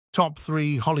Top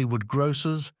 3 Hollywood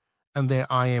grossers and their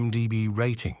IMDb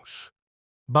ratings.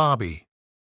 Barbie.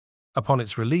 Upon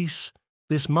its release,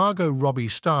 this Margot Robbie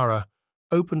starer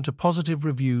opened to positive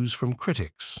reviews from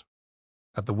critics.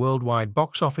 At the worldwide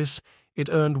box office, it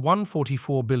earned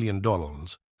 $144 billion,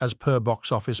 as per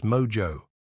Box Office Mojo.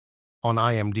 On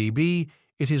IMDb,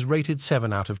 it is rated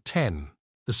 7 out of 10.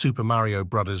 The Super Mario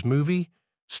Bros. Movie,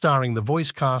 starring the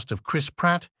voice cast of Chris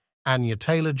Pratt, Anya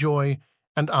Taylor-Joy,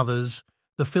 and others,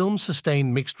 the film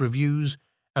sustained mixed reviews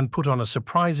and put on a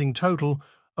surprising total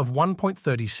of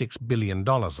 $1.36 billion.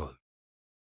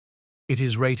 It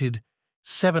is rated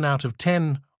 7 out of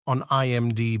 10 on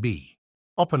IMDb.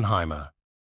 Oppenheimer.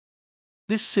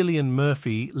 This Cillian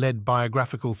Murphy-led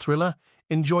biographical thriller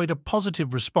enjoyed a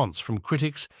positive response from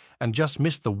critics and just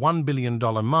missed the $1 billion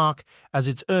mark as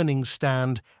its earnings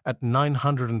stand at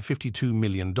 $952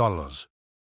 million.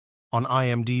 On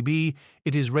IMDb,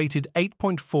 it is rated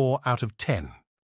 8.4 out of 10.